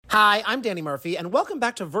Hi, I'm Danny Murphy, and welcome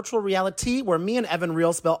back to Virtual Reality, where me and Evan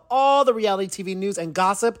Real spill all the reality TV news and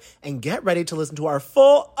gossip, and get ready to listen to our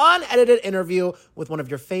full, unedited interview with one of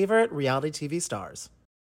your favorite reality TV stars.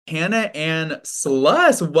 Hannah Ann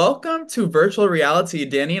Sluss, welcome to Virtual Reality.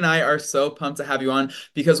 Danny and I are so pumped to have you on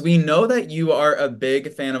because we know that you are a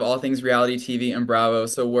big fan of all things reality TV and Bravo.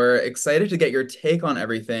 So we're excited to get your take on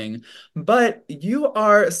everything. But you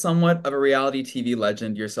are somewhat of a reality TV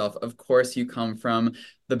legend yourself. Of course, you come from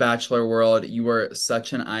the Bachelor world. You were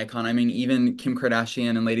such an icon. I mean, even Kim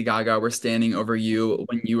Kardashian and Lady Gaga were standing over you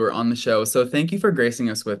when you were on the show. So thank you for gracing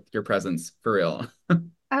us with your presence, for real.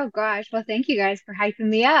 Oh gosh, well, thank you guys for hyping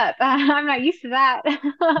me up. I'm not used to that.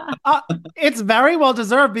 Uh, it's very well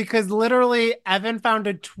deserved because literally Evan found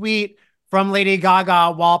a tweet from Lady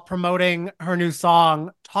Gaga while promoting her new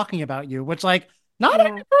song talking about you, which like not Yeah,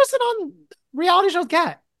 every person on reality shows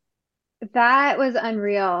get. that was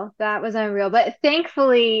unreal. That was unreal. But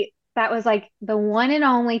thankfully, that was like the one and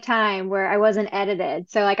only time where I wasn't edited.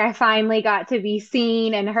 So like I finally got to be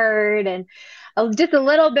seen and heard and just a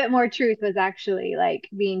little bit more truth was actually like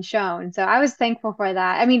being shown. So I was thankful for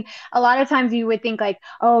that. I mean, a lot of times you would think like,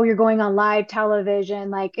 oh, you're going on live television.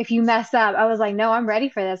 Like if you mess up, I was like, no, I'm ready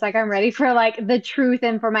for this. Like I'm ready for like the truth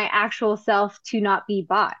and for my actual self to not be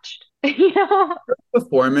botched. You know?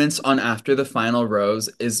 Performance on After the Final Rose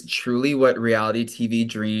is truly what reality TV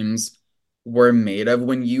dreams were made of.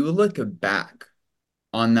 When you look back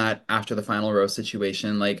on that After the Final Rose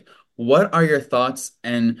situation, like what are your thoughts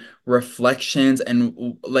and reflections?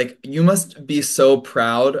 And like you must be so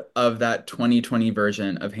proud of that 2020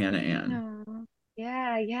 version of Hannah Ann. Oh,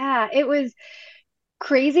 yeah, yeah. It was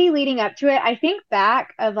crazy leading up to it. I think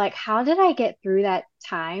back of like how did I get through that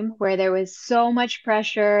time where there was so much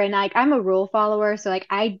pressure and like I'm a rule follower, so like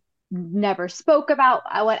I never spoke about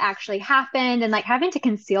what actually happened and like having to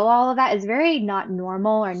conceal all of that is very not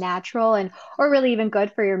normal or natural and or really even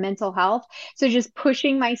good for your mental health. So just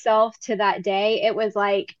pushing myself to that day, it was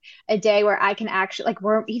like a day where I can actually like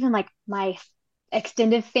we're even like my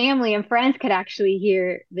extended family and friends could actually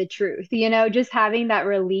hear the truth. You know, just having that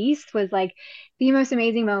release was like the most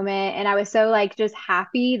amazing moment. And I was so like just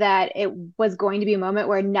happy that it was going to be a moment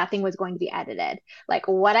where nothing was going to be edited. Like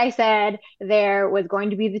what I said there was going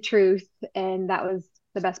to be the truth. And that was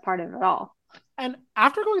the best part of it all. And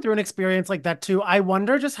after going through an experience like that too, I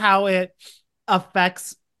wonder just how it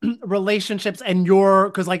affects relationships and your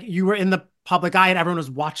because like you were in the public eye and everyone was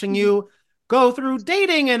watching Mhm. you go through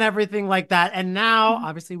dating and everything like that. And now Mhm.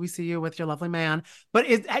 obviously we see you with your lovely man. But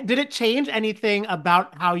did it change anything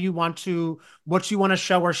about how you want to what you want to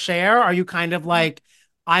show or share? Are you kind of like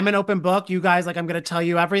I'm an open book, you guys like I'm gonna tell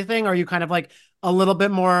you everything? Or are you kind of like a little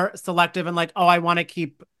bit more selective and like, oh, I want to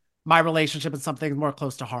keep my relationship and something more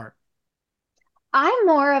close to heart? I'm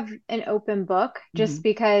more of an open book Mhm. just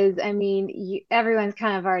because, I mean, everyone's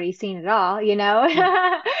kind of already seen it all, you know?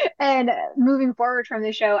 And moving forward from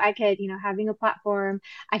the show, I could, having a platform,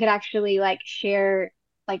 I could actually like share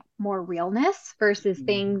like more realness versus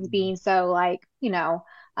things Mhm. being so like,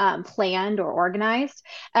 planned or organized.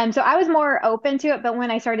 So I was more open to it, but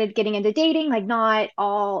when I started getting into dating, like not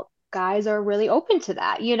all guys are really open to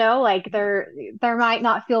that, like there might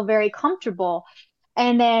not feel very comfortable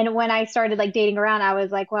and then when I started like dating around, I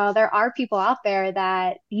was like, well, there are people out there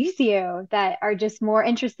that use you that are just more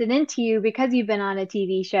interested into you because you've been on a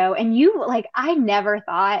TV show. And you like, I never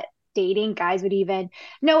thought dating guys would even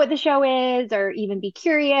know what the show is or even be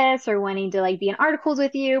curious or wanting to like be in articles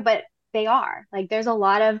with you, but they are. Like there's a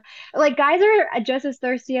lot of like guys are just as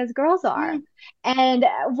thirsty as girls are. And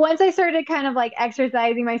once I started kind of like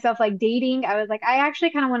exercising myself, like dating, I was like, I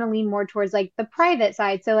actually kind of want to lean more towards like the private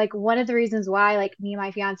side. So, like, one of the reasons why like me and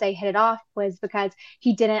my fiance hit it off was because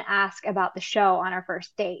he didn't ask about the show on our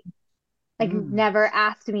first date, like, Mm. never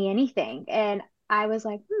asked me anything. And I was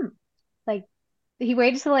like, like, he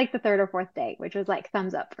waited till like the third or fourth date, which was like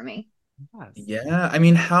thumbs up for me. Yes. Yeah, I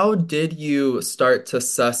mean, how did you start to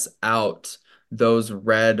suss out those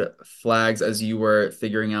red flags as you were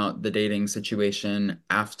figuring out the dating situation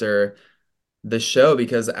after the show?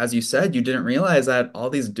 Because as you said, you didn't realize that all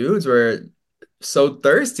these dudes were so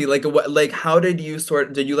thirsty. Like what how did you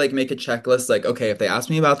like make a checklist like, okay, if they ask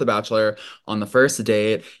me about The Bachelor on the first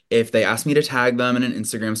date, if they asked me to tag them in an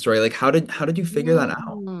Instagram story, like how did you figure that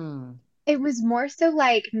out? Mm. It was more so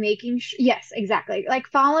like making yes, exactly. Like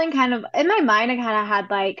following kind of in my mind, I kind of had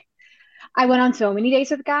like I went on so many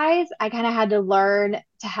dates with guys. I kind of had to learn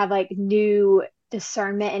to have like new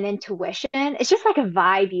discernment and intuition. It's just like a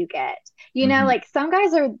vibe you get. Mhm. Like some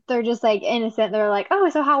guys they're just like innocent. They're like, "Oh,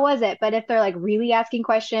 so how was it?" But if they're like really asking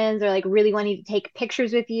questions or like really wanting to take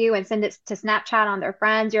pictures with you and send it to Snapchat on their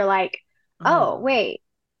friends, you're like, "Oh, Oh. wait.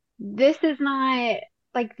 this is not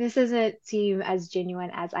like this doesn't seem as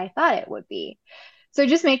genuine as I thought it would be. So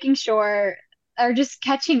just making sure or just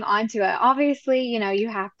catching on to it. Obviously, you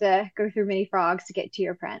have to go through many frogs to get to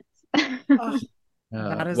your prince. Oh,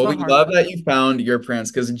 Yeah. that is Well, the we hard love part. that you found your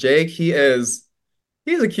prince because Jake, he's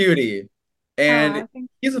a cutie and Thank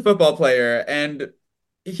he's a football player and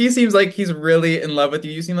he seems like he's really in love with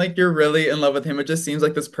you. You seem like you're really in love with him. It just seems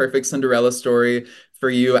like this perfect Cinderella story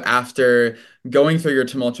for you after going through your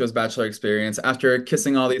tumultuous bachelor experience, after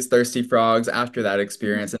kissing all these thirsty frogs after that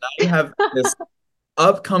you. experience. And now you have this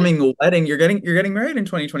upcoming wedding. You're getting married in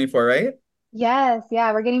 2024, right? Yes,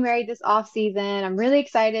 yeah, we're getting married this off season. I'm really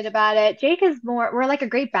excited about it. Jake is we're like a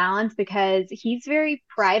great balance because he's very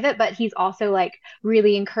private, but he's also like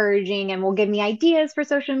really encouraging and will give me ideas for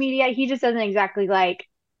social media. He just doesn't exactly like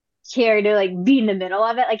care to like be in the middle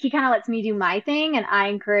of it. Like he kind of lets me do my thing and I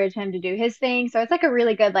encourage him to do his thing. So it's like a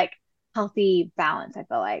really good, like healthy balance, I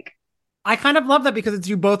feel like. I kind of love that because it's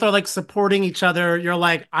you both are like supporting each other. You're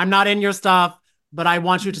like, I'm not in your stuff, but I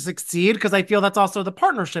want you to succeed because I feel that's also the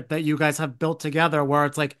partnership that you guys have built together where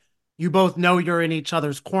it's like you both know you're in each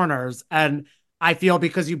other's corners. And I feel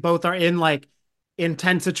because you both are in like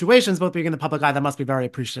intense situations, both being in the public eye, that must be very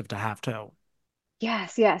appreciative to have too.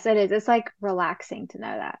 Yes, yes, it is. It's like relaxing to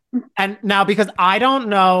know that. And now because I don't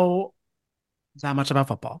know that much about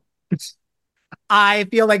football. I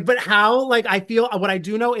feel like, but how, like, I feel what I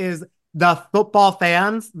do know is the football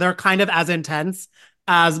fans, they're kind of as intense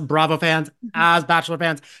as Bravo fans, as Bachelor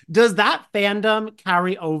fans. Does that fandom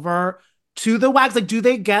carry over to the WAGs? Like, do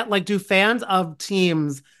they get, like, do fans of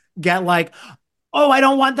teams get, like, oh, I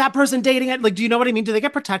don't want that person dating it? Like, do you know what I mean? Do they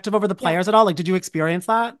get protective over the Yeah. players at all? Like, did you experience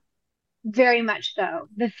that? Very much so.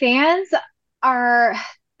 The fans are,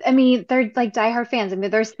 I mean, they're like diehard fans. I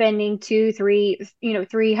mean, they're spending two, three,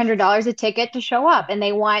 $300 a ticket to show up and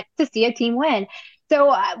they want to see a team win.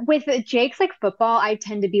 So with Jake's like football, I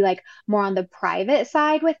tend to be like more on the private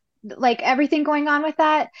side with like everything going on with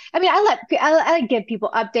that. I mean, I like give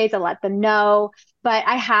people updates, I let them know, but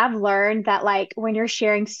I have learned that like when you're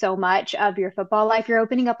sharing so much of your football life, you're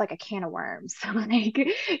opening up like a can of worms. Like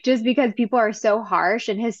just because people are so harsh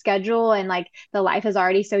and his schedule and like the life is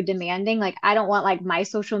already so demanding, like I don't want like my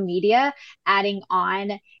social media adding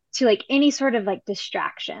on to like any sort of like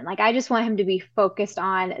distraction. Like I just want him to be focused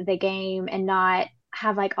on the game and not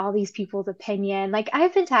have like all these people's opinion. Like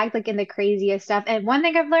I've been tagged like in the craziest stuff. And one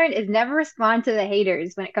thing I've learned is never respond to the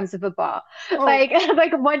haters when it comes to football. Oh, Like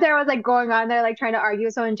like one time I was like going on there like trying to argue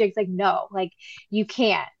with someone. Jake's like, no, like you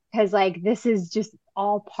can't because like this is just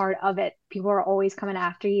all part of it. People are always coming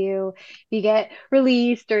after you. If you get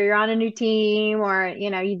released or you're on a new team or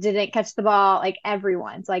you didn't catch the ball, like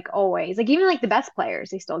everyone's like always like even like the best players,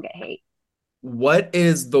 they still get hate. What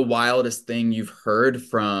is the wildest thing you've heard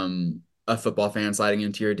from a football fan sliding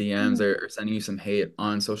into your DMs or sending you some hate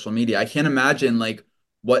on social media? I can't imagine like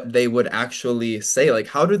what they would actually say. Like,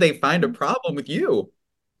 how do they find a problem with you?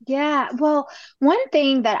 Yeah, well, one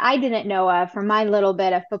thing that I didn't know of from my little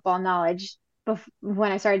bit of football knowledge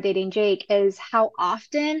when I started dating Jake is how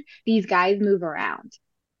often these guys move around.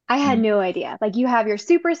 I had Mm. no idea. Like you have your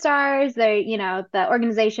superstars, the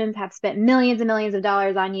organizations have spent millions and millions of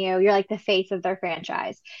dollars on you. You're like the face of their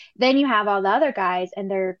franchise. Then you have all the other guys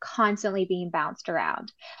and they're constantly being bounced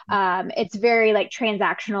around. It's very like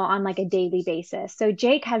transactional on like a daily basis. So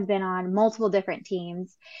Jake has been on multiple different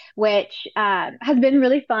teams, which has been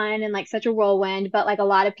really fun and like such a whirlwind, but like a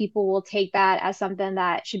lot of people will take that as something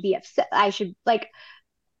that should be upset. I should like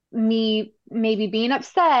me maybe being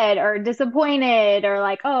upset or disappointed or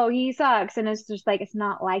like, oh, he sucks. And it's just like, it's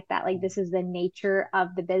not like that. Like, this is the nature of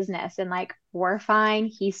the business. And like, we're fine.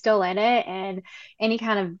 He's still in it. And any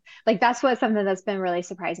kind of like, that's what something that's been really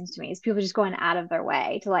surprising to me is people just going out of their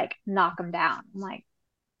way to like knock him down. I'm like,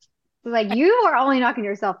 you are only knocking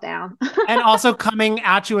yourself down. and also coming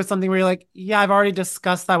at you with something where you're like, yeah, I've already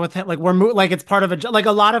discussed that with him. Like like it's part of like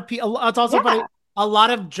a lot of people. It's also funny. Yeah. A lot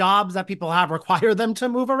of jobs that people have require them to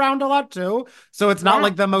move around a lot too. So it's not Yeah.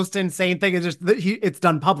 like the most insane thing. It's just that it's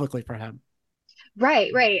done publicly for him.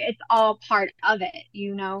 Right. Right. It's all part of it.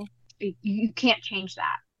 You can't change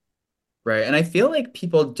that. Right. And I feel like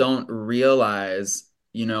people don't realize,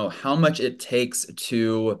 how much it takes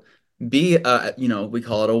to be we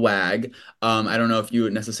call it a WAG. I don't know if you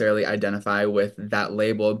would necessarily identify with that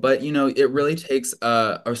label, but it really takes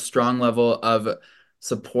a strong level of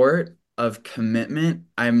support, of commitment.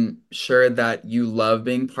 I'm sure that you love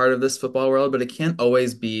being part of this football world, but it can't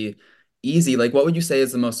always be easy. Like, what would you say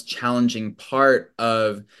is the most challenging part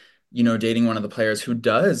of, dating one of the players who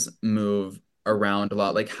does move around a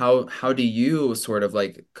lot. Like how do you sort of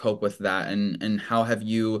like cope with that, and how have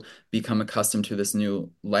you become accustomed to this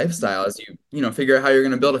new lifestyle as you know, figure out how you're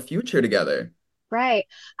going to build a future together? Right.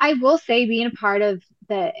 I will say, being a part of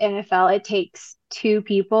the NFL, it takes two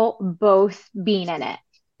people both being in it.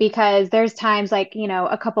 Because there's times like,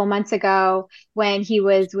 a couple months ago when he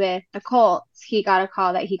was with the Colts, he got a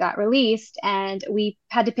call that he got released and we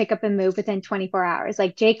had to pick up and move within 24 hours.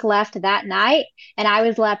 Like Jake left that night and I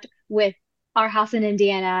was left with our house in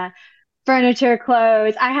Indiana, furniture,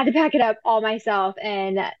 clothes. I had to pack it up all myself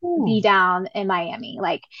and be Ooh. down in Miami.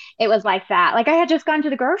 Like it was like that. Like I had just gone to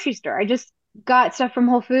the grocery store. I just got stuff from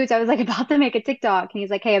Whole Foods. I was like about to make a TikTok and he's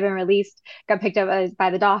like, "Hey, I've been released, got picked up by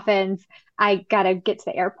the Dolphins. I gotta get to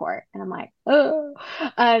the airport." And I'm like, "Oh."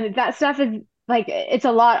 That stuff is like it's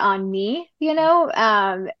a lot on me,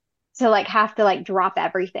 to like have to like drop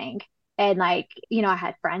everything. And like, I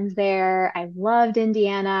had friends there. I loved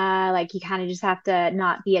Indiana. Like you kind of just have to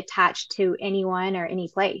not be attached to anyone or any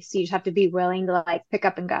place. You just have to be willing to like pick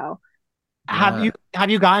up and go. Yeah. Have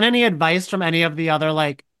you gotten any advice from any of the other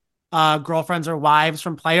like girlfriends or wives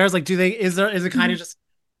from players? Like is it kind of just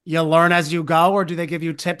you learn as you go, or do they give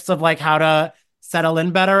you tips of like how to settle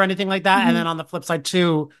in better or anything like that? And then Mhm. on the flip side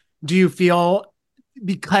too, do you feel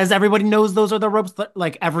because everybody knows those are the ropes that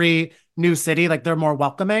like every new city, like they're more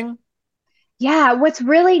welcoming? Yeah, what's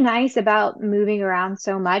really nice about moving around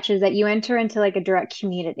so much is that you enter into like a direct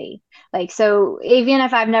community. Like, so even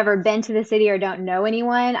if I've never been to the city or don't know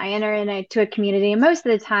anyone, I enter into a community, and most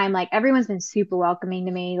of the time, like everyone's been super welcoming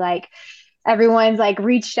to me. Like, everyone's like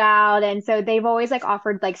reached out, and so they've always like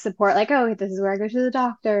offered like support, like, "Oh, this is where I go to the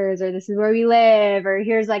doctors," or "This is where we live," or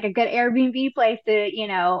 "Here's like a good Airbnb place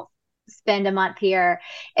to, spend a month here."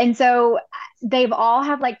 And so they've all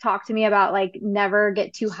have like talked to me about like never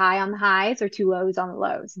get too high on the highs or too lows on the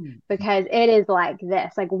lows, Hmm. because it is like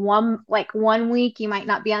this. Like one week you might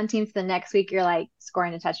not be on teams, the next week you're like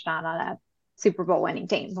scoring a touchdown on a Super Bowl winning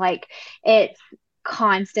team. Like it's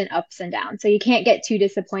constant ups and downs. So you can't get too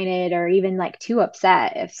disappointed or even like too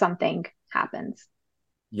upset if something happens.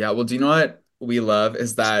 Yeah, well, do you know what we love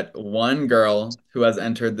is that one girl who has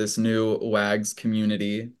entered this new WAGs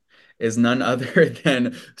community is none other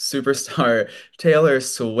than superstar Taylor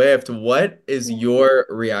Swift. What is Yeah. your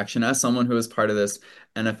reaction as someone who is part of this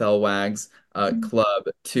NFL WAGs club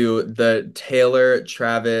to the Taylor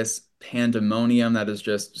Travis pandemonium that is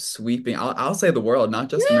just sweeping, I'll say the world, not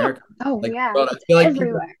just Yeah. America, Oh like the yeah, world. I it's feel like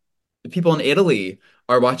everywhere. people in Italy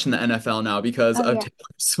are watching the NFL now because Oh of yeah.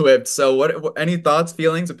 Taylor Swift. So any thoughts,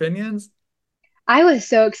 feelings, opinions? I was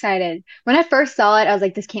so excited. When I first saw it, I was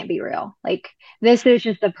like, this can't be real. Like, this is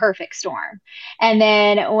just the perfect storm. And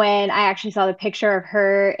then when I actually saw the picture of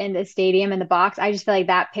her in the stadium in the box, I just feel like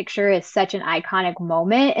that picture is such an iconic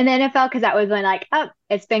moment in the NFL, because that was when, like, oh,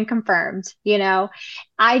 it's been confirmed,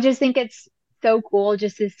 I just think it's so cool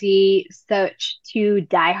just to see such two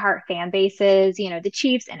diehard fan bases, the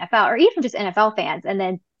Chiefs, NFL, or even just NFL fans. And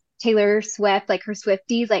then Taylor Swift, like her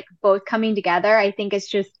Swifties, like both coming together. I think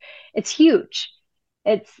it's huge.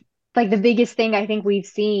 It's like the biggest thing I think we've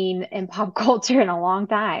seen in pop culture in a long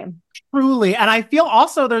time. Truly. And I feel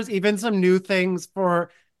also there's even some new things for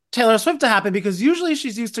Taylor Swift to happen because usually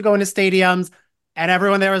she's used to going to stadiums and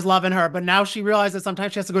everyone there is loving her. But now she realizes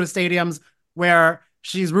sometimes she has to go to stadiums where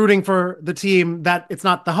she's rooting for the team that it's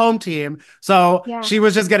not the home team. So Yeah. she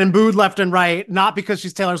was just getting booed left and right, not because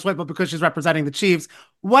she's Taylor Swift, but because she's representing the Chiefs.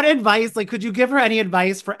 What advice, like, could you give her any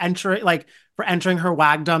advice for entering her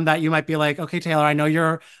wagdom that you might be like, okay, Taylor, I know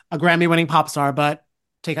you're a Grammy winning pop star, but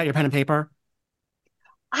take out your pen and paper?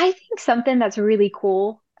 I think something that's really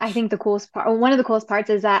cool. I think the coolest part, or one of the coolest parts,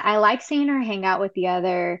 is that I like seeing her hang out with the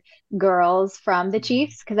other girls from the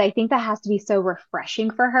Chiefs, because I think that has to be so refreshing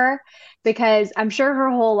for her, because I'm sure her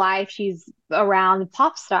whole life she's around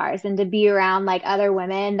pop stars, and to be around like other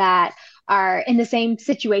women that are in the same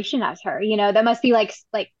situation as her, that must be like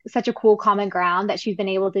such a cool common ground that she's been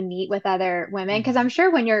able to meet with other women, because I'm sure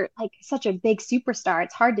when you're like such a big superstar,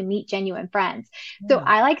 it's hard to meet genuine friends. So Yeah.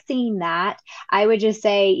 I like seeing that. I would just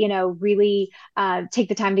say, really take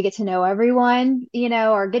the time to get to know everyone,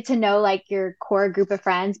 or get to know like your core group of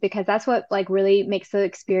friends, because that's what like really makes the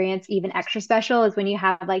experience even extra special, is when you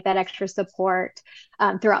have like that extra support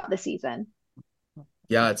throughout the season.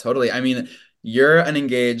 Yeah, totally. I mean, you're an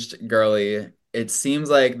engaged girly. It seems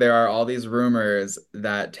like there are all these rumors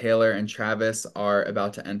that Taylor and Travis are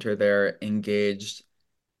about to enter their engaged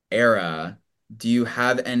era. Do you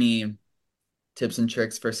have any tips and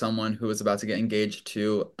tricks for someone who is about to get engaged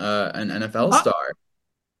to an NFL Uh, star?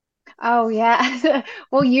 Oh yeah.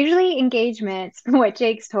 Well, usually engagements, from what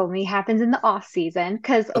Jake's told me, happens in the off season.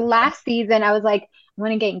 Because last season I was like, I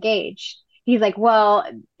want to get engaged. he's like, well,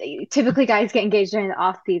 typically guys get engaged during the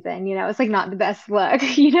off season, it's like not the best look,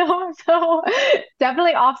 So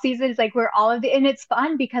definitely off season is like where all of the and it's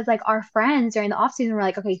fun because like our friends during the off season we're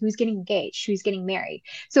like, okay, who's getting engaged? Who's getting married?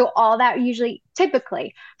 So all that usually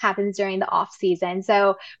typically happens during the off season.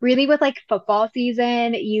 So really with like football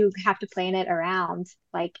season, you have to plan it around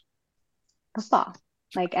like football.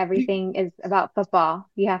 Like everything is about football.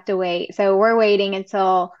 You have to wait. So we're waiting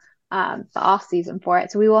until the off season for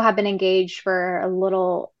it. So we will have been engaged for a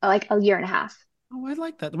little, like a year and a half. Oh, I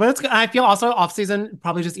like that. But I feel also off season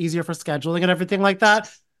probably just easier for scheduling and everything like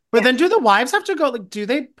that. But Yeah. then do the wives have to go like do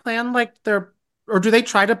they plan like their or do they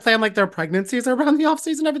try to plan like their pregnancies around the off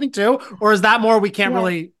season and everything too? Or is that more we can't Yeah.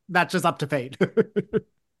 really that's just up to fate?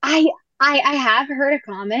 I I have heard a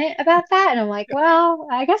comment about that, and I'm like, well,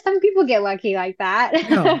 I guess some people get lucky like Yeah.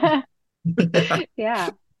 that. Yeah.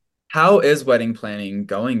 How is wedding planning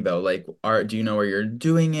going though? Like, do you know where you're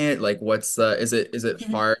doing it? Like, is it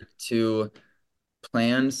hard to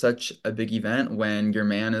plan such a big event when your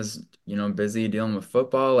man is, busy dealing with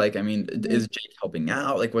football? Like, I mean, Mhm. is Jake helping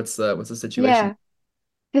out? Like, what's the situation? Yeah.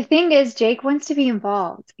 The thing is, Jake wants to be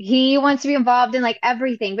involved. He wants to be involved in like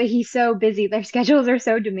everything, but he's so busy. Their schedules are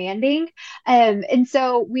so demanding. And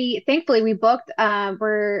so thankfully we booked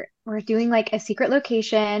we're doing like a secret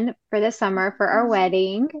location for this summer for our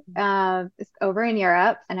wedding. It's over in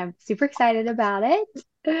Europe and I'm super excited about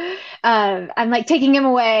it. I'm like taking him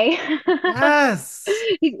away. Yes.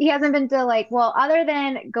 He hasn't been to like, well, other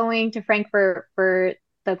than going to Frankfurt for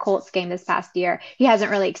the Colts game this past year, he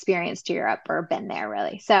hasn't really experienced Europe or been there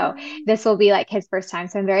really. So this will be like his first time.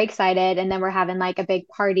 So I'm very excited. And then we're having like a big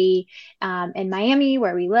party in Miami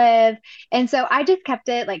where we live. And so I just kept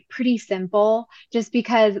it like pretty simple just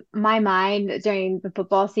because my mind during the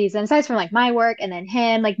football season, aside from like my work and then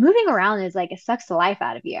him, like moving around is like it sucks the life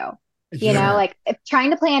out of you. Yeah. Like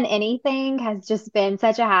trying to plan anything has just been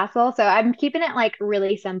such a hassle. So I'm keeping it like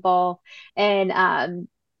really simple and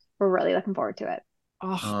we're really looking forward to it.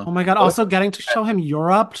 Oh, Uh, oh my God. what Also getting to show him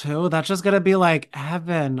Europe too. That's just gonna be like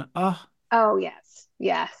heaven. Oh, Oh, yes.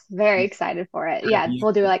 Yes. Very excited for it. have Yeah, you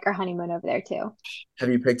we'll do like our honeymoon over there too. have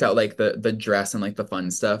you picked out like the dress and like the fun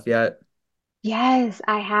stuff yet? Yes,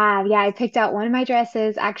 I have. Yeah, I picked out one of my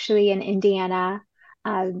dresses actually in Indiana.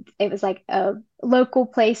 It was like a local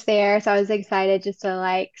place there, so I was excited just to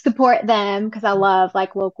like support them because I love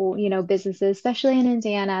like local, businesses, especially in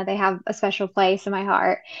Indiana. They have a special place in my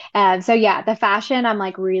heart. So yeah, the fashion I'm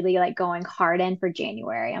like really like going hard in for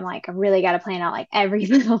January. I'm like I really got to plan out like every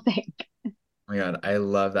little thing. Oh my God, I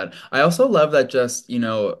love that. I also love that just, 4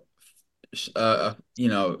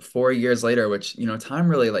 years later, which, time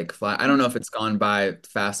really like fly. I don't know if it's gone by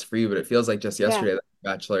fast for you, but it feels like just Yeah. yesterday that the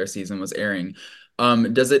Bachelor season was airing.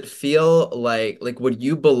 Does it feel like would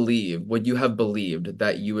you have believed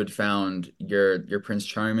that you had found your Prince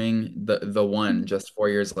Charming, the one just 4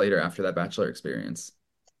 years later after that Bachelor experience?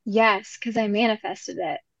 Yes, because I manifested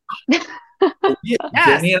it. yes.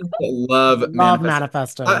 Danny and I love Love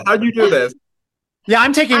manifesting. manifesting. How'd you do this? Yeah,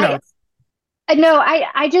 I'm taking I notes. no,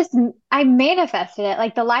 I just I manifested it.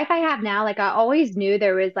 Like the life I have now, like I always knew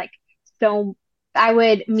there was like so I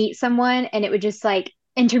would meet someone and it would just like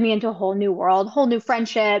enter me into a whole new world, whole new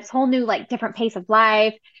friendships, whole new like different pace of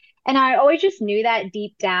life. And I always just knew that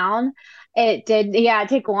deep down. It did, yeah,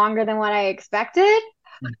 take longer than what I expected.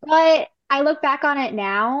 But I look back on it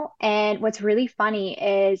now, and what's really funny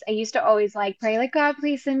is I used to always like pray, like, God,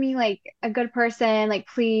 please send me like a good person. Like,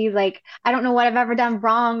 please, like, I don't know what I've ever done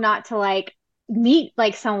wrong not to like meet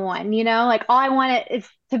like someone, Like all I wanted is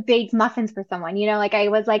to bake muffins for someone, Like I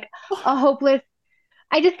was like a hopeless,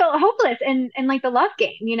 I just felt hopeless in like the love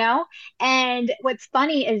game, And what's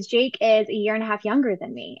funny is Jake is a year and a half younger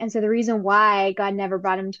than me. And so the reason why God never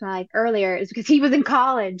brought him into my life earlier is because he was in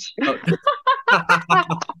college. Oh.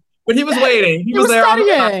 But he was waiting. He He was was there on the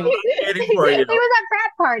studying. sideline waiting for you. He was at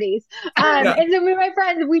frat parties. Yeah. And so me and my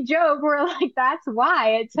friends, we joke, we're like, that's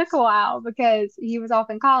why it took a while because he was off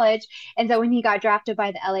in college. And so when he got drafted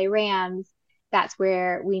by the LA Rams, that's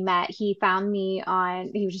where we met. He found me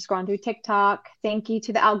he was just going through TikTok. Thank you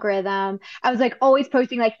to the algorithm. I was like always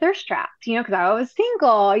posting like thirst traps, because I was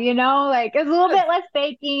single, like it was a little bit less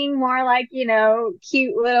baking, more like,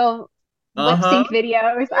 cute little lip Uh-huh. sync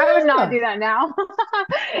videos. I would not Yeah. do that now.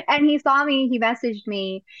 And he saw me, he messaged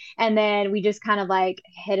me, and then we just kind of like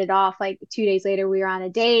hit it off. Like 2 days later, we were on a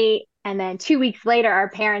date, and then 2 weeks later, our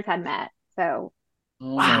parents had met. So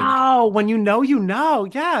Oh my God. Wow. When you know, you know.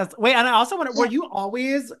 Yes. Wait, and I also wonder, were yeah, you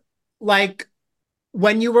always like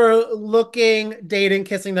when you were looking, dating,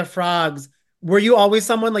 kissing the frogs? were you always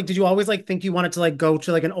someone like, did you always like think you wanted to like go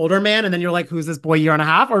to like an older man and then you're like, who's this boy year and a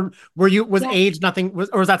half? Or was Yeah. age nothing,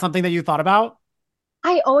 or was that something that you thought about?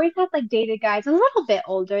 I always had like dated guys a little bit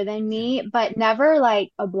older than me, but never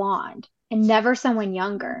like a blonde and never someone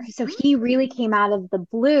younger. So he really came out of the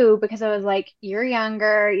blue because I was like, you're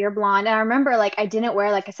younger, you're blonde. And I remember like I didn't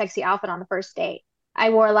wear like a sexy outfit on the first date. I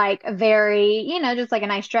wore like a very, just like a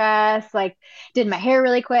nice dress, like did my hair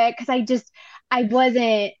really quick because I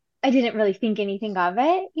wasn't, I didn't really think anything of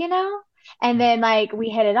it. And then like we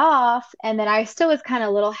hit it off, and then I still was kind of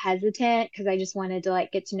a little hesitant because I just wanted to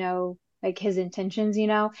like get to know like his intentions.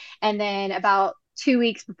 And then about 2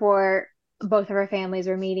 weeks before both of our families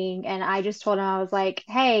were meeting, and I just told him, I was like,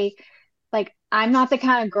 hey, like I'm not the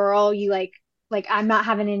kind of girl you like I'm not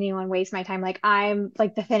having anyone waste my time. Like I'm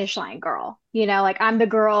like the finish line girl, like I'm the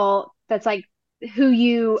girl that's like who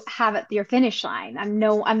you have at your finish line. I'm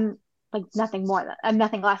like nothing more than I'm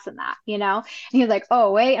nothing less than that. And he was like,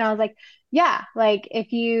 oh wait. And I was like, yeah, like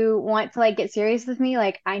if you want to like get serious with me,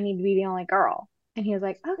 like I need to be the only girl. And he was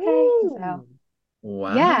like, okay. So Ooh.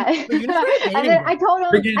 Wow. yeah. So you started And dating then then. I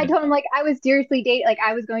told him like I was seriously like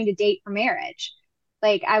I was going to date for marriage.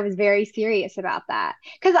 Like I was very serious about that.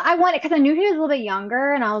 Because I knew he was a little bit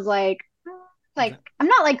younger, and I was like I'm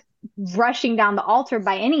not like rushing down the altar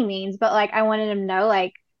by any means, but like I wanted him to know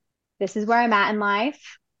like this is where I'm at in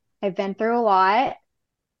life. I've been through a lot.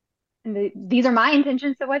 And these are my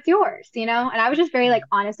intentions, so what's yours? And I was just very like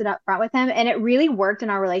honest and upfront with him, and it really worked in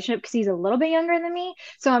our relationship because he's a little bit younger than me,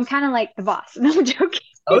 so I'm kind of like the boss. No, I'm joking.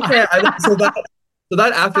 Okay, so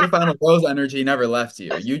that after the final rose energy never left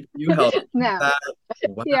you. You held No, that.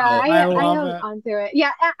 yeah, Wow. I I love held it. on to it.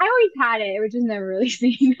 Yeah, I always had it. It was just never really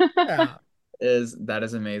seen. Yeah. That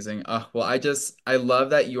is amazing. Well, I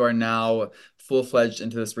love that you are now full-fledged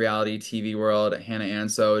into this reality TV world, Hannah Ann.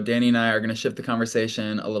 So Danny and I are going to shift the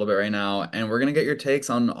conversation a little bit right now, and we're going to get your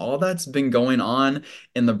takes on all that's been going on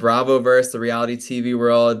in the Bravoverse, the reality TV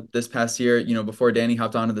world this past year. Before Danny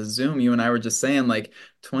hopped onto the Zoom, you and I were just saying like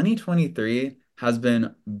 2023 has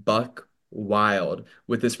been buck wild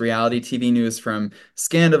with this reality TV news from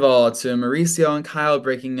Scandival to Mauricio and Kyle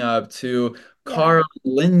breaking up to Yeah. Carl,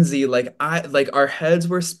 Lindsay, like our heads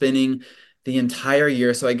were spinning the entire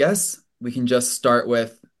year. So I guess we can just start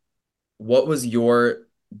with what was your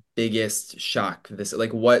biggest shock this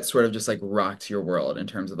like what sort of just like rocked your world in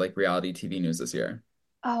terms of like reality TV news this year?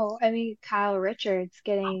 Oh, I mean, Kyle Richards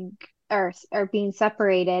getting or being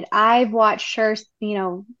separated. I've watched her,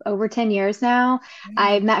 over 10 years now.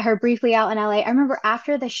 I Yeah. met her briefly out in LA. I remember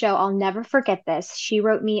after the show, I'll never forget this. She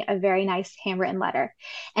wrote me a very nice handwritten letter,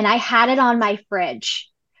 and I had it on my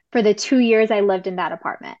fridge for the 2 years I lived in that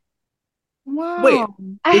apartment. Wait, Wow.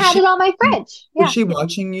 I was had she it on my fridge. was Yeah. she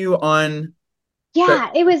watching you on Be-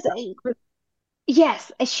 Yeah, it was,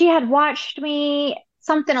 yes, she had watched me,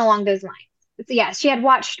 something along those lines. So, yeah, she had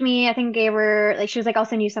watched me. I think gave her like she was like, I'll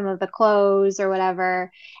send you some of the clothes or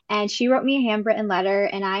whatever. And she wrote me a handwritten letter,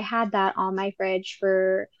 and I had that on my fridge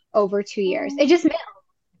for over 2 years. It just meant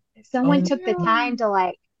someone Oh, took the time to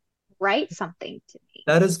like write something to me.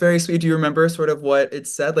 that is very sweet. Do you remember sort of what it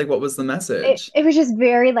said? Like what was the It message? it was just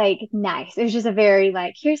very like nice. It was just a very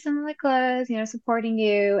like, here's some of the clothes, supporting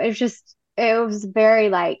you. It was very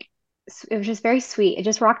like it was just very sweet. It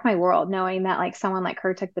just rocked my world knowing that like someone like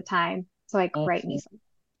her took the time to like Oh, write me something.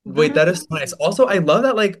 wait, that is so nice. Also, I love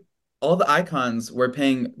that like all the icons were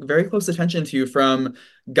paying very close attention to you from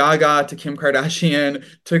Gaga to Kim Kardashian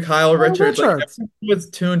to Kyle Oh, Richards. Like Richards. everyone was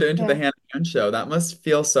tuned into the Yeah. Hannah Ann show. That must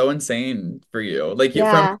feel so insane for you. Like you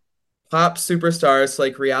from Yeah. pop superstars to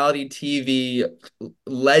like reality TV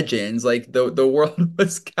legends, like the world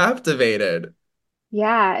was captivated.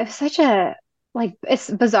 Yeah. It was such a like it's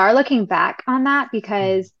bizarre looking back on that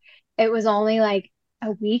because it was only like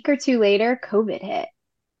a week or two later COVID hit.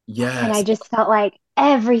 And I Yes. just felt like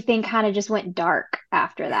everything kind of just went dark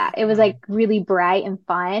after that. It was like really bright and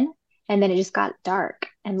fun, and then it just got dark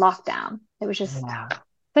and lockdown. It was just Yeah.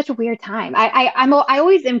 such a weird time. I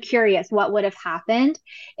always am curious what would have happened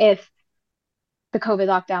if the COVID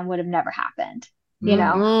lockdown would have never happened. Like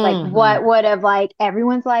Mm-hmm. what would have like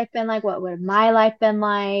everyone's life been like? What would have my life been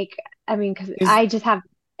like? I mean, because Is I just have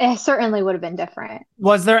it certainly would have been different.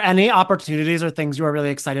 Was there any opportunities or things you were really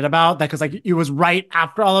excited about that because like it was right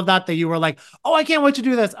after all of that that you were like, oh, I can't wait to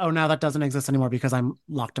do this. Oh, now that doesn't exist anymore because I'm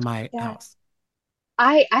locked in my Yeah. house.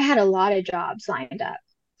 I had a lot of jobs lined up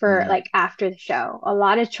for Yeah. like after the show. A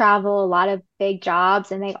lot of travel, a lot of big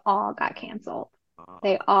jobs, and they all got canceled.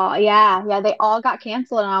 Yeah, they all got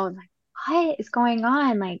canceled, and I was like, what is going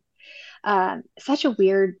on? Like, such a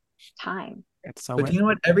weird time. It's so But you know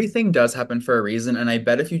what? Everything does happen for a reason. And I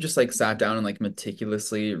bet if you just like sat down and like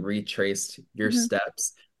meticulously retraced your Mhm.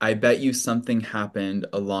 steps, I bet you something happened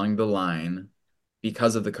along the line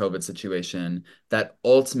because of the COVID situation that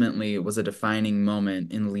ultimately was a defining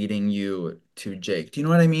moment in leading you to Jake. Do you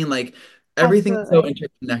know what I mean? Like everything is so Absolutely.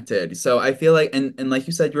 interconnected. So I feel like and like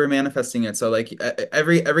you said, you were manifesting it. So like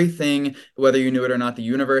everything, whether you knew it or not, the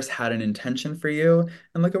universe had an intention for you.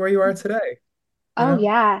 And look at where you are today, you Oh know?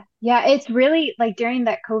 yeah. Yeah, it's really like during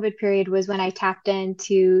that COVID period was when I tapped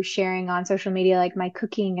into sharing on social media like my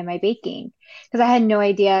cooking and my baking because I had no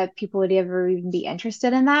idea people would ever even be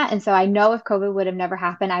interested in that. And so I know if COVID would have never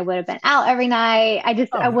happened, I would have been out every night. I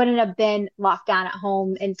Oh, wouldn't have been locked down at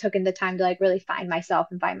home and taken the time to like really find myself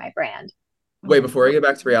and find my brand. Wait, before I get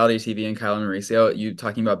back to reality TV and Kyle and Mauricio, you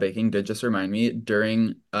talking about baking did just remind me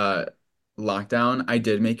during lockdown, I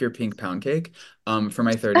did make your pink pound cake for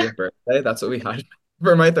my 30th birthday. That's what we had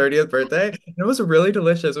for my 30th birthday. And it was really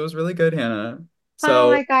delicious. It was really good, Hannah. Oh So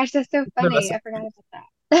my gosh, that's so the funny. I recipe, forgot about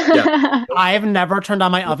yeah. that. I've never turned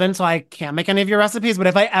on my oven, so I can't make any of your recipes. But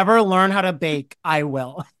if I ever learn how to bake, I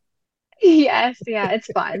will. Yes, yeah, it's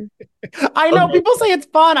fun. I know Okay. people say it's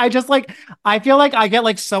fun. I just like, I feel like I get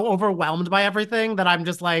like so overwhelmed by everything that I'm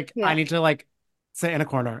just like, I Yeah. need to like sit in a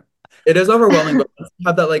corner. It is overwhelming, but once you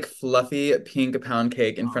have that like fluffy pink pound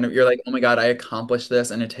cake in front of you, you're like, oh my God, I accomplished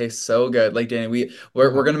this and it tastes so good. Like Danny,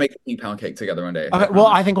 we're Okay. gonna make a pink pound cake together one day, I Okay. Well, promise.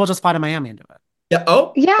 I think we'll just fly to Miami and do it. Yeah.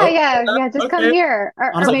 Oh, Yeah, oh, yeah, yeah. Just come okay. here,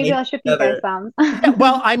 or Honestly, We'll maybe make I'll it ship you guys together. some. yeah.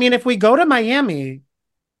 Well, I mean, if we go to Miami,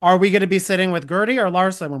 are we going to be sitting with Gertie or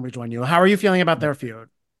Larsa when we join you? How are you feeling about their feud?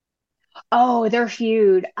 Oh, their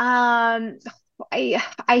feud. I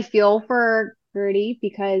feel for Gertie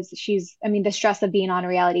because I mean, the stress of being on a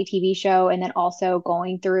reality TV show and then also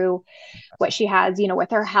going through what she has,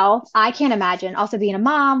 with her health. I can't imagine also being a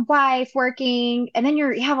mom, wife, working, and then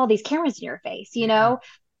you have all these cameras in your face, you Yeah. know?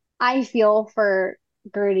 I feel for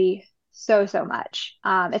Gertie so, so much.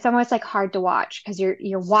 It's almost like hard to watch because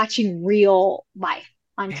you're watching real life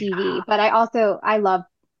on TV. But I love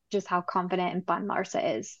just how confident and fun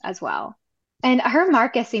Larsa is as well. And her and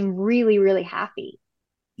Marcus seem really, really happy.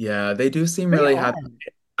 Yeah, they do seem They really are. happy.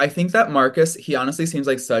 I think that Marcus, he honestly seems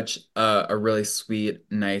like such a really sweet,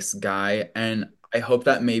 nice guy. And I hope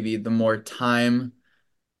that maybe the more time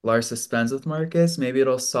Larsa spends with Marcus, maybe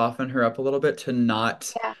it'll soften her up a little bit to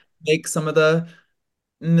not Yeah, make some of the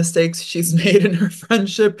mistakes she's made in her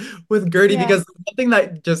friendship with Gertie. yeah, Because something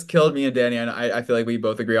that just killed me and Danny, and I feel like we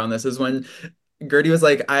both agree on this, is when Gertie was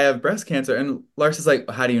like, I have breast cancer. And Larsa's like,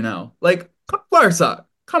 how do you know? Like, Larsa,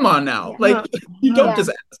 come on now. yeah, Like, you don't yeah, just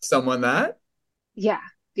ask someone that. yeah,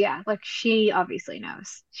 yeah. Like she obviously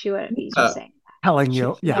knows. She wouldn't be just Yeah. saying Telling She's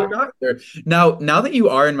you. a Yeah. that. doctor. Now that you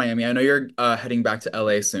are in Miami, I know you're heading back to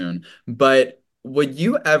LA soon, but would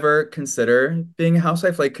you ever consider being a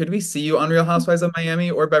housewife? Like, could we see you on Real Yeah. Housewives of Miami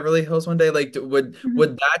or Beverly Hills one day? Like, Mhm.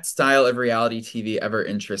 would that style of reality TV ever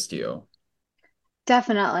interest you?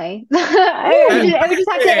 Definitely. Okay, It would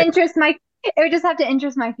just have to okay, interest my it would just have to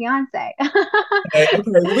interest my fiance. okay.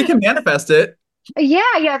 Well, we can manifest it.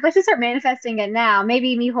 Yeah, yeah. Let's just start manifesting it now.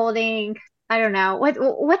 Maybe me holding, I don't know. What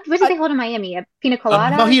do A, they hold in Miami? A pina Um,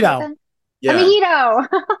 colada or mojito. something? A yeah. mojito.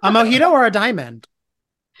 A mojito or a diamond?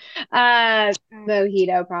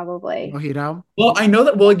 Mojito probably. Mojito. Well, I know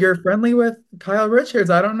that. Well, you're friendly with Kyle Richards.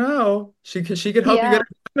 I don't know. She could help you get Yeah. a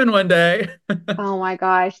diamond one day. Oh my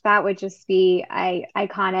gosh, that would just be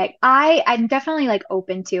iconic. I'm definitely like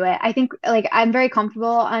open to it. I think like I'm very comfortable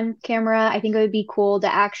on camera. I think it would be cool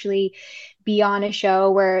to actually be on a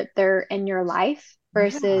show where they're in your life Yeah.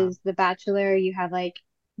 versus The Bachelor. You have like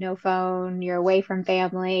no phone, you're away from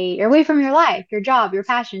family, you're away from your life, your job, your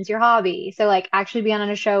passions, your hobby. So like actually being on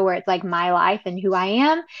a show where it's like my life and who I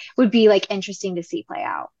am would be like interesting to see play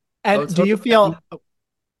out. And Oh, do you totally. feel,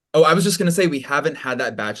 Oh, I was just gonna say we haven't had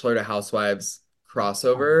that Bachelor to Housewives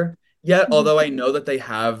oh, crossover yet, Mhm. although I know that they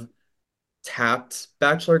have tapped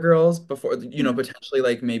Bachelor girls before, Mhm. potentially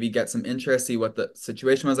like maybe get some interest, see what the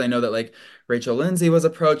situation was. I know that like Rachel Lindsay was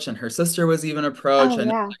approached and her sister was even approached, Oh and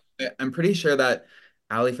yeah. I'm pretty sure that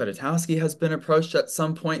Ali Fedotowsky has been approached at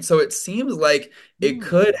some point. So it seems like it hmm.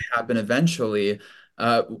 could happen eventually.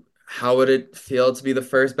 Uh, how would it feel to be the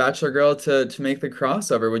first Bachelor girl to make the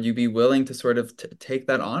crossover? Would you be willing to sort of t take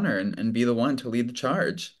that honor and be the one to lead the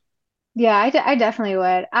charge? Yeah, I definitely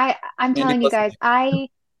would. I'm Andy, telling you listen. guys, I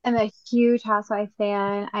am a huge Housewife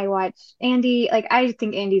fan. I watch Andy, like I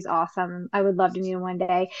think Andy's awesome. I would love to meet him one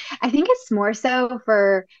day. I think it's more so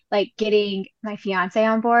for like getting my fiance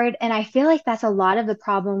on board. And I feel like that's a lot of the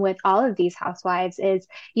problem with all of these housewives is,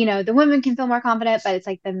 the women can feel more confident, but it's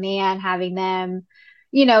like the man having them,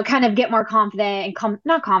 kind of get more confident and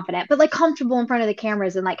not confident, but like comfortable in front of the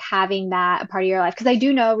cameras and like having that a part of your life. Because I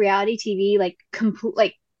do know reality TV like complete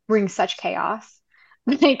like brings such chaos.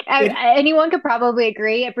 Like It anyone could probably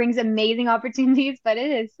agree, it brings amazing opportunities, but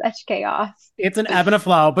it is such chaos. it's an ebb and a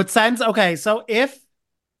flow. But since okay, so if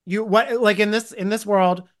you what like in this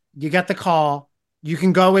world, you get the call, you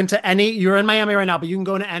can go into any. You're in Miami right now, but you can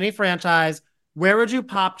go into any franchise. Where would you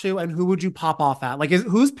pop to, and who would you pop off at? Like,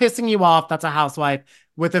 who's pissing you off? That's a housewife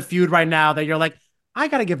with a feud right now that you're like, I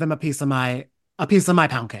gotta give them a piece of my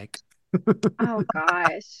pound cake. Oh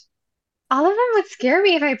gosh. All of them would scare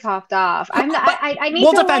me if I popped off. But I need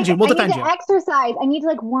we'll to defend like you. We'll I need defend to you. exercise. I need to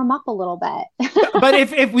like warm up a little bit. But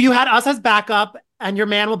if you had us as backup and your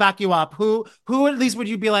man will back you up, who at least would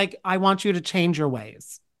you be like, I want you to change your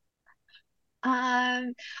ways?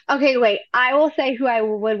 Um, okay, wait. I will say who I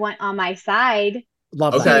would want on my side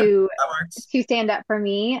Love Okay, that. to that works. stand up for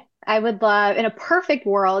me. I would love, in a perfect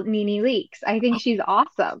world, Nene Leakes. I think she's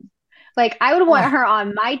awesome. Like, I would want Oh, her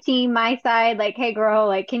on my team, my side. Like, hey, girl,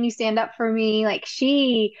 like, can you stand up for me? Like,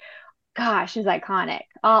 gosh, is iconic.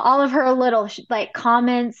 All of her little like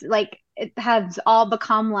comments, like, it has all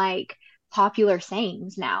become like popular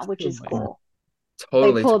sayings now, which is totally. cool.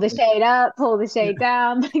 Like, Totally, pull the totally. shade up, pull the shade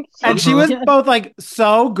down. Like, And she's she Uh-huh. was just both like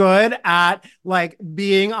so good at like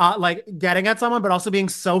being like getting at someone, but also being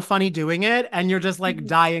so funny doing it. And you're just like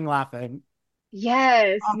dying laughing.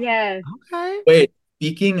 yes, Oh, yes. okay. Wait,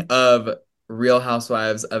 speaking of Real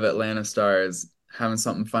Housewives of Atlanta stars having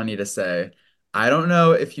something funny to say, I don't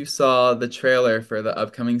know if you saw the trailer for the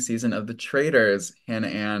upcoming season of The Traitors, Hannah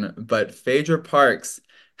Ann, but Phaedra Parks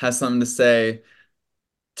has something to say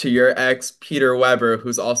to your ex, Peter Weber,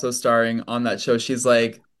 who's also starring on that show. She's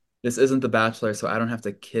like, this isn't The Bachelor, so I don't have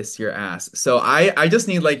to kiss your ass. So I just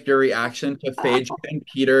need like your reaction to Phaedra and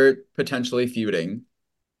Peter potentially feuding.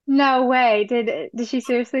 No way. Did she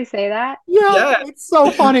seriously say that? Yeah, Yeah. it's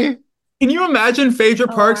so funny. Can you imagine Phaedra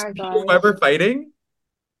Oh Parks my and Peter gosh. Weber fighting?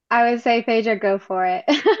 I would say Phaedra, go for it.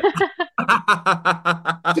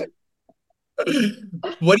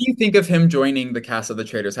 What do you think of him joining the cast of The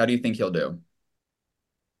Traitors? How do you think he'll do?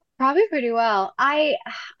 Probably pretty well. I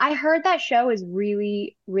heard that show is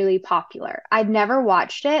really, really popular. I'd never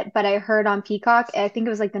watched it, but I heard on Peacock, I think it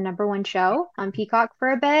was like the number one show on Peacock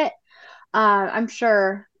for a bit. I'm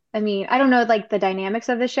sure, I mean, I don't know like the dynamics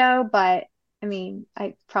of the show, but I mean,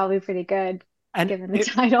 I probably pretty good And given the it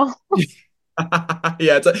title.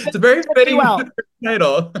 Yeah, it's a very pretty fitting well.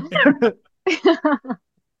 title.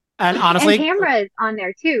 And And honestly, Tamra's on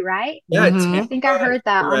there too, right? Yeah, I mhm. think I Tamara, heard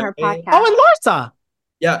that on her Sheree. Oh, podcast. and Larsa.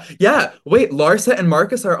 Yeah, yeah. Wait, Larsa and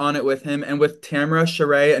Marcus are on it with him and with Tamara,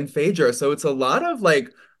 Sheree, and Phaedra. So it's a lot of like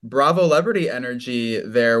Bravo celebrity energy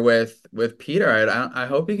there with Peter. I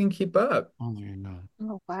hope he can keep up. Oh, there you go.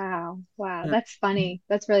 Oh, wow. Wow. Yeah. That's funny.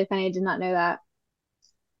 That's really funny. I did not know that.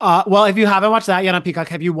 Well, if you haven't watched that yet on Peacock,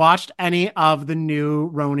 have you watched any of the new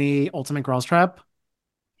Roni Ultimate Girls Trip?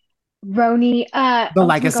 Roni, The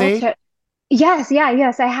Ultimate Girls Legacy? Trip. Yes, yeah,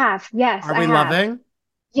 yes, I have. Yes, Are I we have. loving?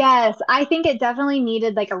 Yes, I think it definitely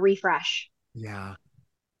needed like a refresh. Yeah.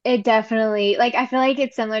 It definitely, like, I feel like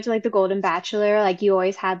it's similar to like the Golden Bachelor. Like, you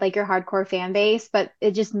always had like your hardcore fan base, but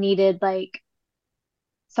it just needed like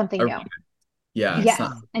something A- new. yeah, Yeah. it's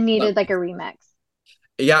not. Yes, it needed like a remix.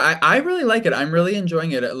 Yeah, I really like it. I'm really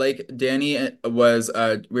enjoying it. Like Danny was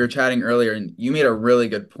we were chatting earlier and you made a really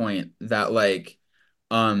good point that like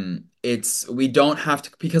it's we don't have to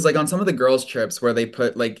because like on some of the girls trips where they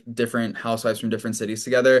put like different housewives from different cities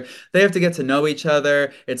together, they have to get to know each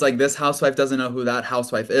other. It's like this housewife doesn't know who that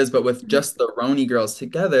housewife is, but with Mhm. just the Roni girls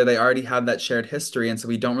together, they already have that shared history and so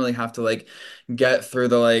we don't really have to like get through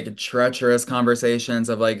the like treacherous conversations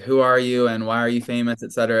of like who are you and why are you famous,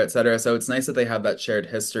 et cetera, et cetera. So it's nice that they have that shared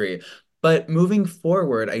history. But moving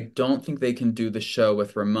forward, I don't think they can do the show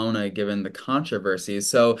with Ramona given the controversy.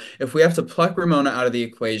 So if we have to pluck Ramona out of the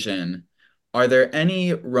equation, are there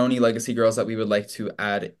any Roni Legacy girls that we would like to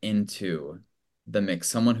add into the mix?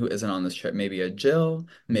 Someone who isn't on this trip, maybe a Jill,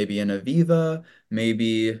 maybe an Aviva,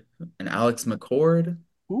 maybe an Alex McCord.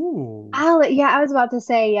 Ooh. Yeah, I was about to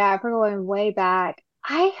say, yeah, if we're going way back.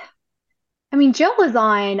 I mean, Jill was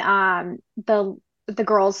on the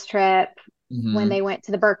girls' trip when Hmm. they went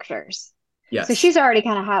to the Berkshires. So Yes. she's already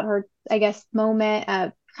kind of had her, I guess, moment.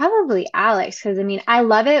 Probably Alex, because I mean, I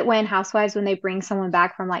love it when Housewives when they bring someone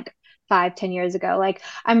back from like 5, 10 years ago. Like,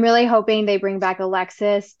 I'm really hoping they bring back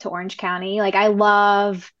Alexis to Orange County. Like, I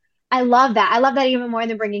love that. I love that even more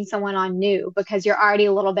than bringing someone on new because you're already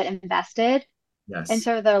a little bit invested Yes.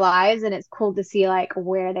 into their lives, and it's cool to see like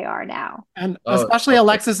where they are now. And Oh, especially totally.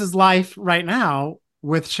 Alexis's life right now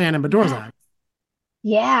with Shannon Yeah. Bedorzak.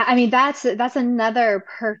 Yeah, I mean that's another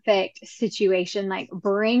perfect situation. Like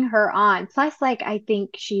bring her on. Plus, like I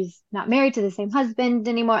think she's not married to the same husband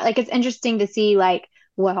anymore. Like it's interesting to see like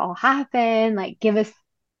what all happened. Like give us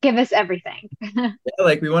everything. Yeah,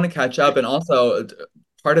 like we want to catch up, and also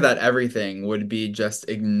part of that everything would be just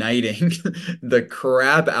igniting the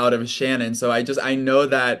crap out of Shannon. So I know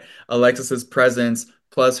that Alexis's presence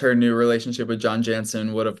plus her new relationship with John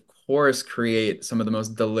Jansen would of course create some of the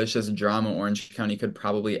most delicious drama Orange County could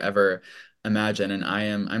probably ever imagine. And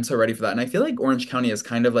I'm so ready for that. And I feel like Orange County is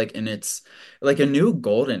kind of like in its like a new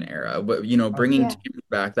golden era. But Oh, bringing Yeah. Tammy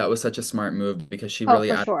back, that was such a smart move because she Oh, really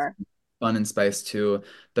for added sure. fun and spice to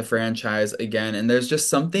the franchise again. And there's just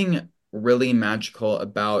something really magical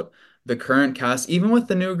about the current cast, even with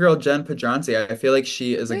the new girl, Jen Pedranti. I feel like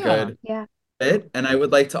she is a yeah. good Yeah. fit. And I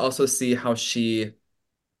would like to also see how she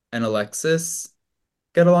and Alexis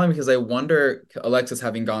get along because I wonder, Alexis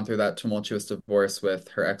having gone through that tumultuous divorce with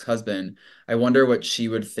her ex-husband, I wonder what she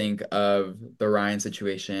would think of the Ryan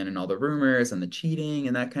situation and all the rumors and the cheating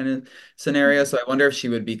and that kind of scenario. So I wonder if she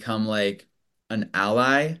would become like an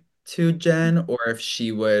ally to Jen or if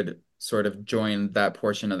she would sort of join that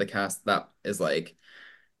portion of the cast that is like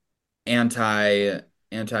anti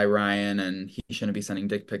anti Ryan and he shouldn't be sending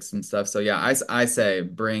dick pics and stuff. So yeah, I say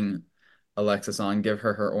bring Alexis on, give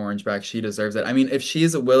her her orange back. She deserves it. I mean, if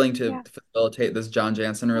she's willing to Yeah. facilitate this John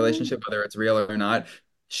Jansen Mhm. relationship, whether it's real or not,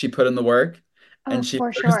 she put in the work Oh, and she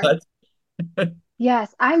for deserves sure. that.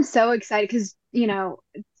 Yes, I'm so excited because,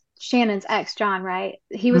 Shannon's ex, John, right?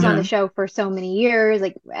 He was on the Mhm. show for so many years.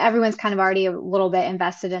 Like everyone's kind of already a little bit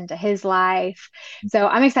invested into his life. So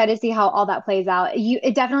I'm excited to see how all that plays out.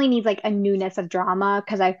 It definitely needs like a newness of drama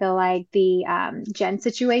because I feel like the Jen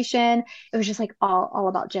situation, it was just like all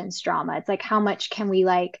about Jen's drama. It's like how much can we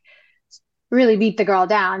like really beat the girl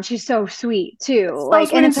down? She's so sweet too. So Like,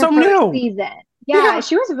 sweet and and it's her so first new. season. Yeah, Yeah.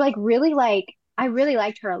 she was like really like I really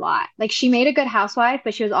liked her a lot. Like she made a good housewife,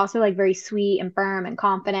 but she was also like very sweet and firm and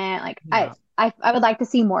confident. Like Yeah. I would like to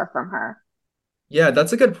see more from her. Yeah,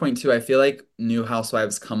 that's a good point too. I feel like new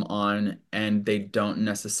housewives come on and they don't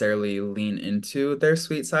necessarily lean into their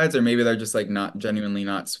sweet sides, or maybe they're just like not genuinely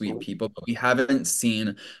not sweet people. But we haven't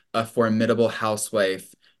seen a formidable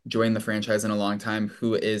housewife join the franchise in a long time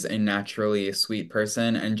who is a naturally sweet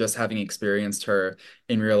person. And just having experienced her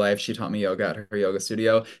in real life, she taught me yoga at her yoga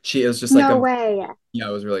studio. She is just like No a, way. yeah,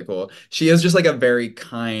 it was really cool. She is just like a very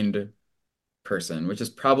kind person, which is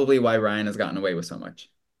probably why Ryan has gotten away with so much.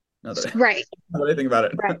 Now that Right, what do you think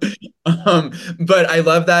about right. it? But I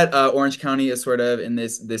love that Orange County is sort of in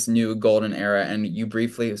this new golden era. And you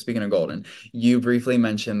briefly, speaking of golden, you briefly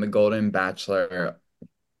mentioned the Golden Bachelor.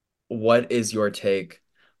 What is your take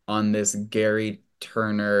on this Gary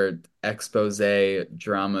Turner expose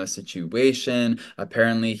drama situation?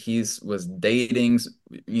 Apparently, he's was dating,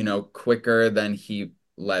 quicker than he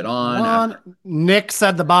let on after. One, Nick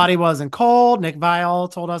said the body wasn't cold. Nick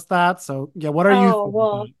Viall told us that. So yeah, what are you Oh, thinking?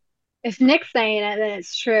 well, if Nick's saying it, then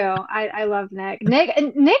it's true. I love Nick. Nick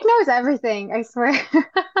knows everything, I swear.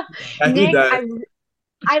 Yeah, he Nick, does.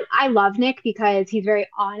 I love Nick because he's very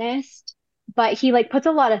honest, but he like puts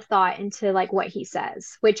a lot of thought into like what he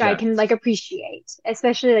says, which I Yeah. can like appreciate,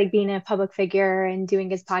 especially like being a public figure and doing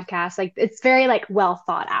his podcast. Like it's very like well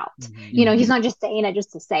thought out. He's Mhm. not just saying it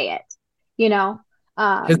just to say it, you know?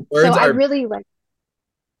 His So words I are really like,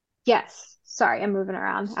 yes, sorry, I'm moving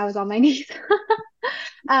around. I was on my knees.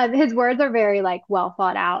 His words are very like well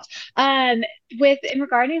thought out. Um, with in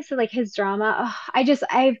regarding to like his drama,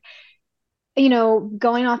 I've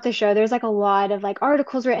going off the show, there's like a lot of like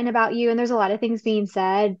articles written about you and there's a lot of things being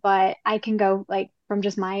said, but I can go like from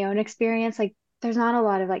just my own experience, like there's not a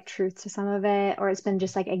lot of like truth to some of it, or it's been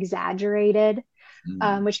just like exaggerated,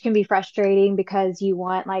 Mhm. which can be frustrating because you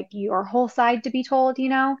want like your whole side to be told.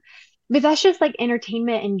 But that's just like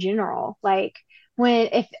entertainment in general. Like when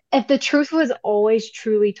if the truth was always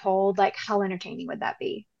truly told, like how entertaining would that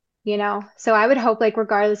be? So I would hope like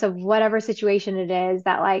regardless of whatever situation it is,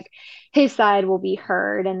 that like his side will be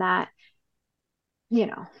heard and that, you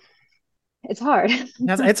know, it's hard.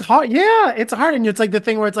 Yes, it's hard. Yeah, it's hard. And it's like the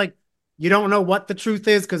thing where it's like you don't know what the truth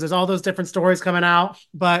is because there's all those different stories coming out.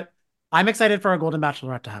 But I'm excited for a Golden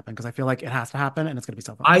Bachelorette to happen because I feel like it has to happen and it's gonna be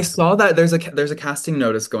so fun. I saw that there's a casting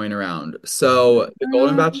notice going around. So the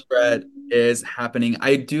Golden Bachelorette is happening.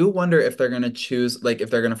 I do wonder if they're gonna choose, like, if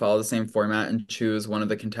they're gonna follow the same format and choose one of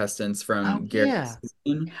the contestants Oh from Gary's yeah.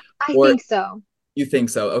 season, I or think so. you think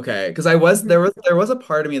so? Okay, because I was Mhm. there was a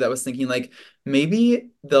part of me that was thinking like maybe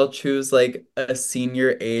they'll choose like a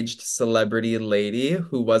senior aged celebrity lady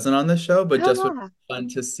who wasn't on the show, but Oh just would yeah. be fun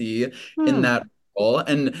to see in Hmm. that role.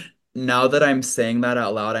 And now that I'm saying that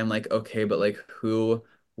out loud, I'm like, okay, but like who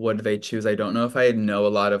would they choose? I don't know if I know a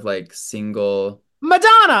lot of like single,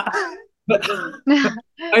 Madonna. but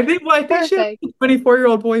I think she has Perfect. a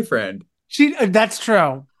 24-year-old boyfriend. She that's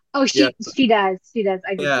true. Oh, Yeah. she does. She does.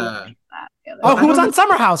 I did see a Yeah. picture of that the other But Oh, I who was don't day. on know.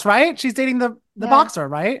 Summer House, right? She's dating the Yeah. boxer,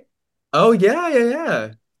 right? Oh yeah, yeah,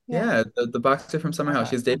 yeah. Yeah. Yeah, the boxer from Summer House.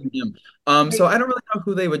 Okay. She's dating him. So Right. I don't really know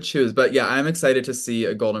who they would choose, but yeah, I'm excited to see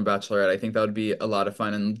a Golden Bachelorette. I think that would be a lot of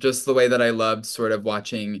fun. And just the way that I loved sort of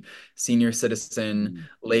watching senior citizen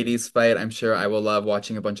ladies fight, I'm sure I will love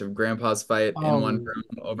watching a bunch of grandpas fight in one Oh, room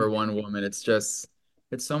over one woman. It's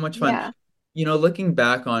so much fun. Yeah. Looking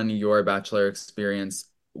back on your Bachelor experience,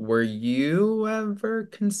 were you ever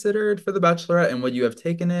considered for the Bachelorette and would you have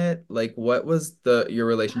taken it? Like, what was the your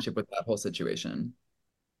relationship with that whole situation?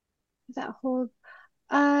 That whole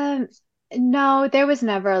um no, there was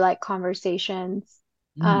never like conversations.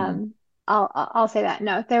 Hmm. Um I'll say that.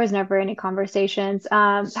 No, there was never any conversations.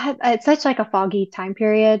 It's such like a foggy time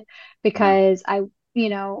period Yeah. because you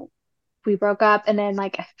know, we broke up and then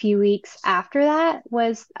like a few weeks after that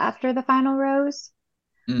was after the final rose.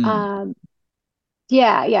 Mm. Um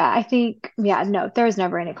yeah, I think yeah, no, there was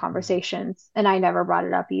never any conversations and I never brought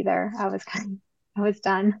it up either. I was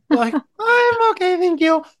done. like I'm okay, thank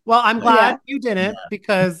you. Well, I'm glad Yeah. you didn't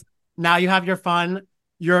because now you have your fun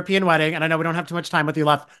European wedding, and I know we don't have too much time with you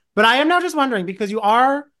left. But I am now just wondering because you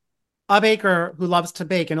are a baker who loves to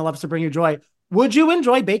bake and who loves to bring you joy. Would you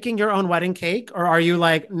enjoy baking your own wedding cake, or are you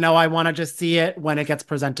like, no, I want to just see it when it gets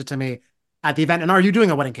presented to me at the event? And are you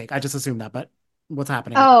doing a wedding cake? I just assumed that, but what's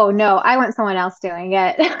happening with Oh no, I want someone else doing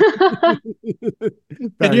it. it?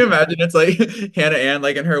 Can Very you good. imagine it's like Hannah Ann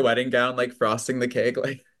like in her wedding gown like frosting the cake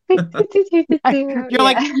like You're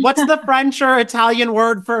like, Yeah. what's the French or Italian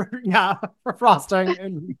word for yeah for frosting?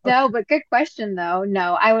 And No, but good question though.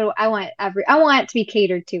 No, I want it to be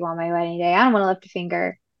catered to on my wedding day. I don't want to lift a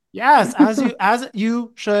finger. yes, as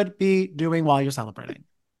you should be doing while you're celebrating.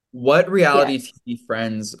 what reality Yes. TV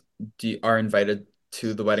friends are invited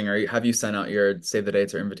to the wedding? Have you sent out your save the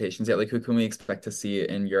dates or invitations yet? Like who can we expect to see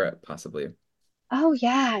in Europe possibly? Oh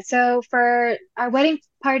yeah. So for our wedding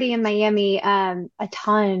party in Miami, a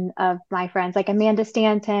ton of my friends, like Amanda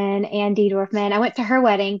Stanton, Andy Dorfman. I went to her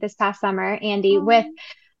wedding this past summer, Andy, with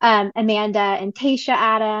Amanda and Tasha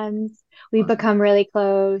Adams. We've Awesome. become really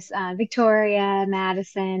close. Victoria,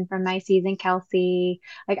 Madison from my season, Kelsey.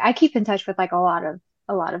 Like I keep in touch with like a lot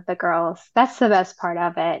of the girls. That's the best part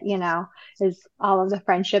of it, you know, is all of the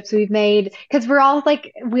friendships we've made. Because we all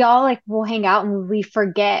like will hang out and we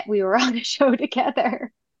forget we were on a show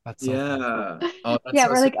together. That's so fun. Yeah. Oh, that's Yeah,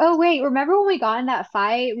 so we're sweet. like, oh wait, remember when we got in that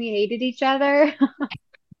fight? We hated each other.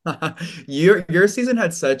 Your season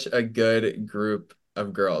had such a good group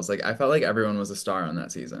of girls. Like I felt like everyone was a star on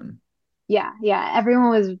that season. Yeah.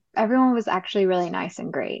 Everyone was actually really nice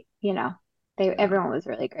and great, you know. They Yeah. everyone was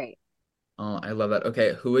really great. Oh, I love that.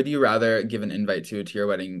 Okay, who would you rather give an invite to your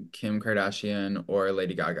wedding, Kim Kardashian or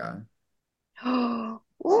Lady Gaga?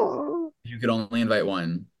 Oh, You could only invite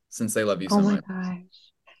one since they love you oh so my much.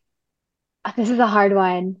 gosh. This is a hard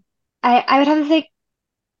one. I would have to say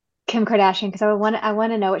Kim Kardashian because I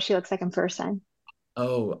want to know what she looks like in person.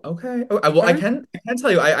 Oh, okay. Oh, well, I can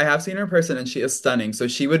tell you, I have seen her in person and she is stunning. So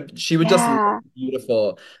she would just look Yeah.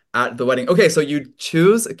 beautiful at the wedding. Okay, so you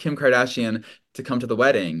choose Kim Kardashian to come to the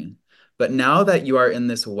wedding, but now that you are in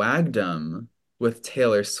this wagdom with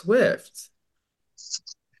Taylor Swift,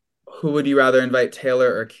 who would you rather invite,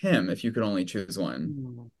 Taylor or Kim, if you could only choose one?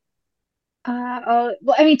 Oh,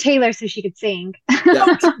 well, I mean Taylor so she could sing. Yeah,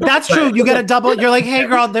 That's true. right. You get Okay. a double. You're like, hey,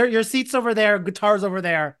 girl, there, your seat's over there, guitar's over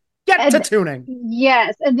there. Get to And tuning.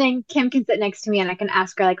 yes, and then Kim can sit next to me and I can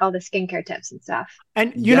ask her like all the skincare tips and stuff.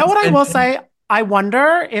 And you know Yes, what I will and say? I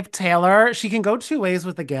wonder if Taylor, she can go two ways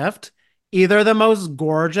with the gift. Either the most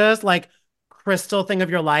gorgeous, like crystal thing of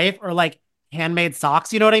your life, or like handmade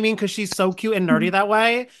socks. You know what I mean? Because she's so cute and nerdy that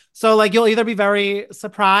way. So like you'll either be very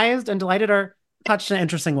surprised and delighted or touched in an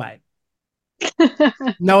interesting way.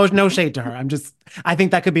 No, no shade to her. I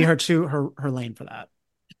think that could be her lane for that.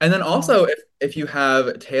 and then Oh, also if you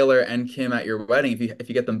have Taylor and Kim at your wedding, if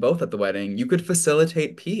you get them both at the wedding, you could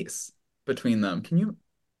facilitate peace between them. Can you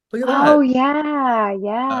look at Oh that? yeah,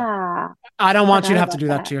 Uh, yeah. I don't I want you forgot to have to about do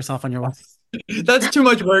that to that. yourself on your wedding. that's too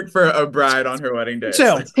much work for a bride on her wedding day. It's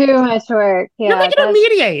Chill. like, Too much work. You're Yeah, making a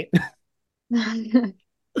mediate.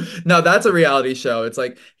 no, that's a reality show. It's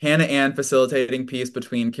like Hannah Ann facilitating peace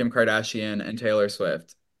between Kim Kardashian and Taylor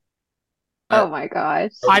Swift. I, Oh my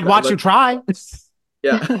gosh. I'd watch you try.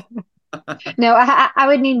 yeah. No, I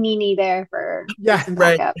would need Nene there for Yeah. some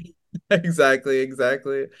Right. backup. Exactly,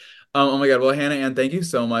 exactly. Oh my God. Well, Hannah Ann, thank you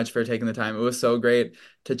so much for taking the time. It was so great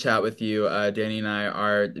to chat with you. Danny and I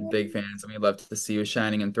are big fans, and we love to see you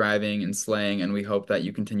shining and thriving and slaying, and we hope that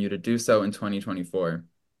you continue to do so in 2024.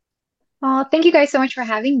 Oh, thank you guys so much for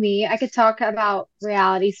having me. I could talk about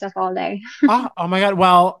reality stuff all day. Oh my God.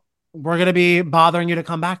 Well, we're going to be bothering you to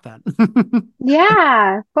come back then.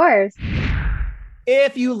 Yeah, of course.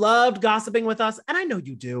 If you loved gossiping with us, and I know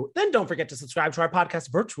you do, then don't forget to subscribe to our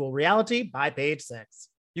podcast, Virtual Reality by Page Six.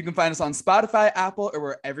 You can find us on Spotify, Apple, or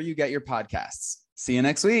wherever you get your podcasts. See you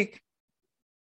next week.